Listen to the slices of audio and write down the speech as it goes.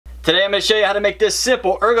Today I'm going to show you how to make this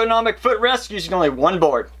simple ergonomic footrest using only one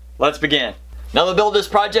board. Let's begin. Now to build this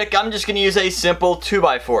project, I'm just going to use a simple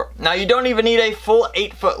 2x4. Now you don't even need a full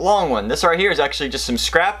 8-foot long one. This right here is actually just some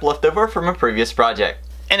scrap left over from a previous project.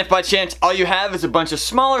 And if by chance all you have is a bunch of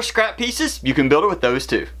smaller scrap pieces, you can build it with those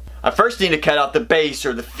too. I first need to cut out the base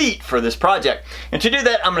or the feet for this project. And to do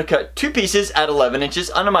that, I'm going to cut 2 pieces at 11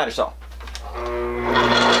 inches on a miter saw.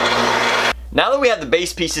 Now that we have the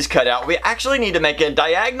base pieces cut out, we actually need to make a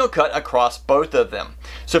diagonal cut across both of them.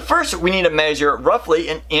 So first we need to measure roughly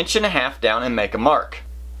 1.5 inches down and make a mark.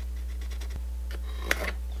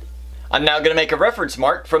 I'm now going to make a reference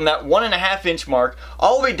mark from that 1.5 inch mark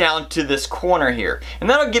all the way down to this corner here. And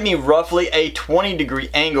that'll give me roughly a 20-degree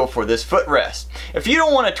angle for this footrest. If you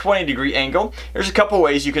don't want a 20-degree angle, there's a couple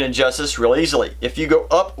ways you can adjust this real easily. If you go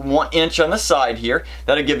up 1 inch on the side here,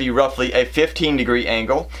 that'll give you roughly a 15-degree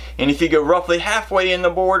angle. And if you go roughly halfway in the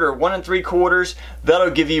board or 1 3/4,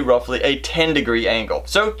 that'll give you roughly a 10-degree angle.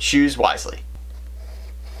 So choose wisely.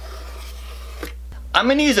 I'm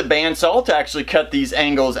going to use a bandsaw to actually cut these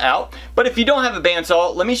angles out, but if you don't have a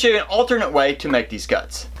bandsaw, let me show you an alternate way to make these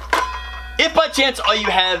cuts. If by chance all you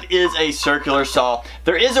have is a circular saw,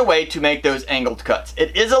 there is a way to make those angled cuts.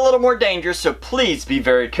 It is a little more dangerous, so please be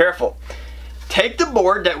very careful. Take the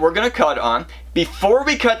board that we're going to cut on. Before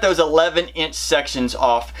we cut those 11-inch sections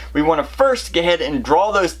off, we want to first go ahead and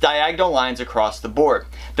draw those diagonal lines across the board.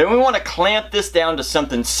 Then we want to clamp this down to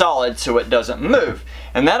something solid so it doesn't move.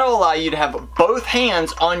 And that'll allow you to have both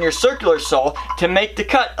hands on your circular saw to make the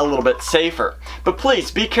cut a little bit safer. But please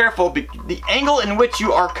be careful, the angle in which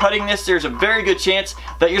you are cutting this, there's a very good chance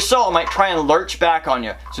that your saw might try and lurch back on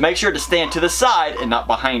you. So make sure to stand to the side and not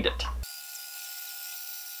behind it.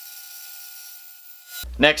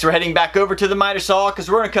 Next, we're heading back over to the miter saw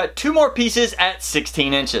because we're going to cut 2 more pieces at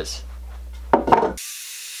 16 inches.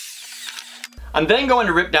 I'm then going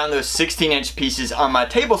to rip down those 16-inch pieces on my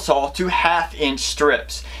table saw to 1/2 inch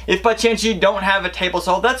strips. If by chance you don't have a table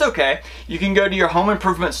saw, that's okay. You can go to your home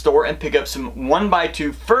improvement store and pick up some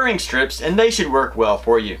 1x2 furring strips and they should work well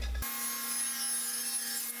for you.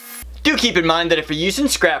 Do keep in mind that if you're using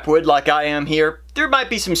scrap wood like I am here, there might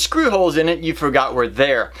be some screw holes in it you forgot were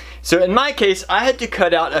there. So in my case, I had to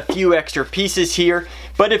cut out a few extra pieces here,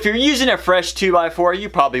 but if you're using a fresh 2x4, you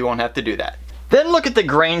probably won't have to do that. Then look at the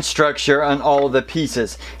grain structure on all of the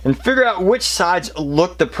pieces and figure out which sides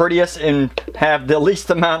look the prettiest and have the least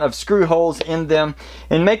amount of screw holes in them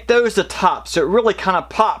and make those the top so it really kind of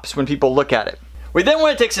pops when people look at it. We then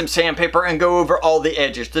want to take some sandpaper and go over all the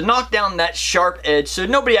edges to knock down that sharp edge so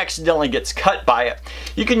nobody accidentally gets cut by it.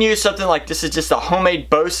 You can use something like this is just a homemade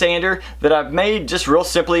bow sander that I've made just real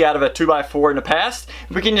simply out of a 2x4 in the past.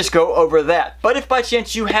 We can just go over that. But if by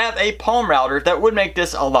chance you have a palm router, that would make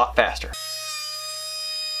this a lot faster.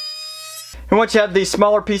 And once you have these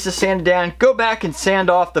smaller pieces sanded down, go back and sand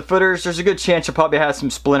off the footers. There's a good chance you'll probably have some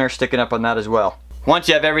splinters sticking up on that as well. Once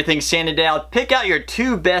you have everything sanded down, pick out your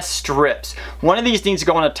 2 best strips. One of these needs to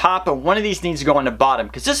go on the top and one of these needs to go on the bottom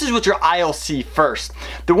because this is what your eye will see first.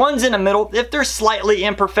 The ones in the middle, if they're slightly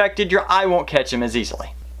imperfected, your eye won't catch them as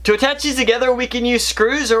easily. To attach these together, we can use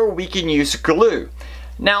screws or we can use glue.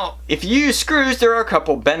 Now, if you use screws, there are a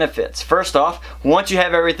couple benefits. First off, once you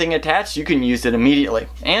have everything attached, you can use it immediately.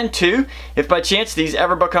 And 2, if by chance these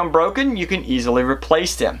ever become broken, you can easily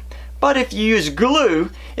replace them. But if you use glue,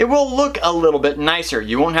 it will look a little bit nicer.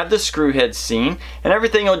 You won't have the screw heads seen, and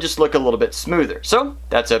everything will just look a little bit smoother. So,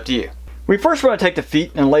 that's up to you. We first want to take the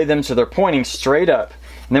feet and lay them so they're pointing straight up.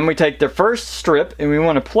 And then we take the first strip and we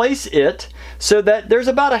want to place it so that there's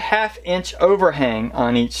about a 1/2 inch overhang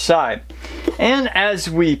on each side. And as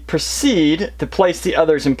we proceed to place the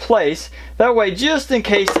others in place, that way just in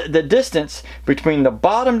case the distance between the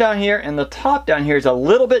bottom down here and the top down here is a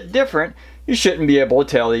little bit different, you shouldn't be able to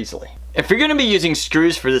tell easily. If you're going to be using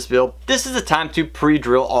screws for this build, this is the time to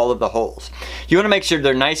pre-drill all of the holes. You want to make sure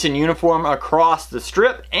they're nice and uniform across the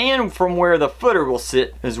strip and from where the footer will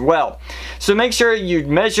sit as well. So make sure you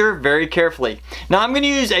measure very carefully. Now I'm going to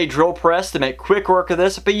use a drill press to make quick work of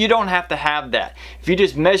this, but you don't have to have that. If you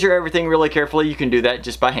just measure everything really carefully, you can do that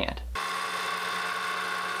just by hand.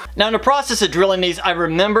 Now in the process of drilling these, I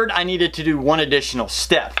remembered I needed to do one additional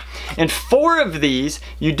step. In 4 of these,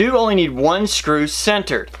 you do only need 1 screw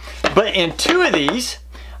centered. But in 2 of these,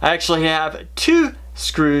 I actually have 2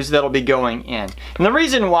 screws that'll be going in. And the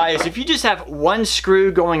reason why is if you just have 1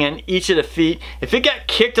 screw going in each of the feet, if it got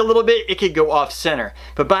kicked a little bit, it could go off center.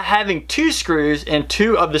 But by having 2 screws and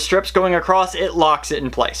 2 of the strips going across, it locks it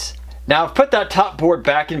in place. Now I've put that top board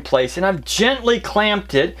back in place and I've gently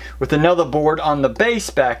clamped it with another board on the base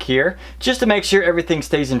back here just to make sure everything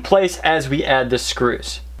stays in place as we add the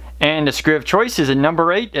screws. And the screw of choice is a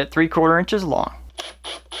number 8 at 3/4 inches long.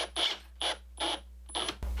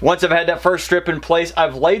 Once I've had that first strip in place,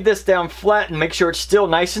 I've laid this down flat and make sure it's still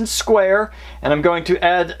nice and square, and I'm going to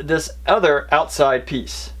add this other outside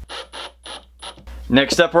piece.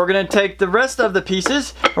 Next up, we're going to take the rest of the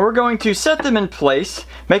pieces and we're going to set them in place,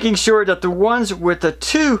 making sure that the ones with the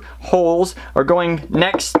 2 holes are going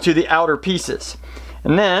next to the outer pieces.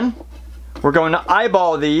 And then we're going to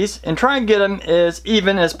eyeball these and try and get them as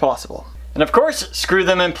even as possible. And of course, screw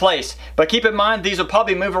them in place. But keep in mind, these will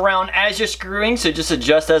probably move around as you're screwing, so just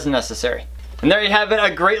adjust as necessary. And there you have it,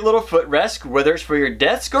 a great little footrest, whether it's for your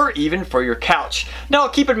desk or even for your couch. Now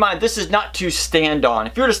keep in mind, this is not to stand on.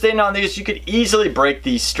 If you were to stand on these, you could easily break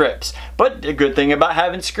these strips. But the good thing about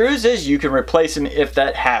having screws is you can replace them if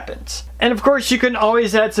that happens. And of course, you can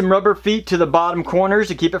always add some rubber feet to the bottom corners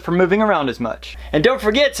to keep it from moving around as much. And don't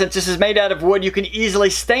forget, since this is made out of wood, you can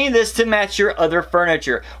easily stain this to match your other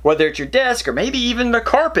furniture, whether it's your desk or maybe even the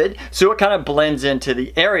carpet, so it kind of blends into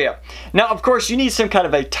the area. Now, of course, you need some kind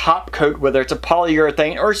of a top coat, whether it's a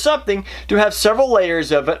polyurethane or something, to have several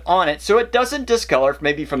layers of it on it so it doesn't discolor,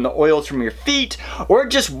 maybe from the oils from your feet or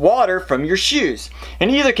just water from your shoes.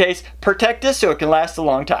 In either case, protect this so it can last a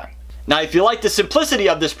long time. Now, if you like the simplicity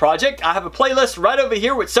of this project, I have a playlist right over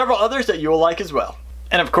here with several others that you will like as well.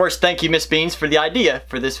 And of course, thank you, Miss Beans, for the idea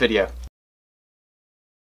for this video.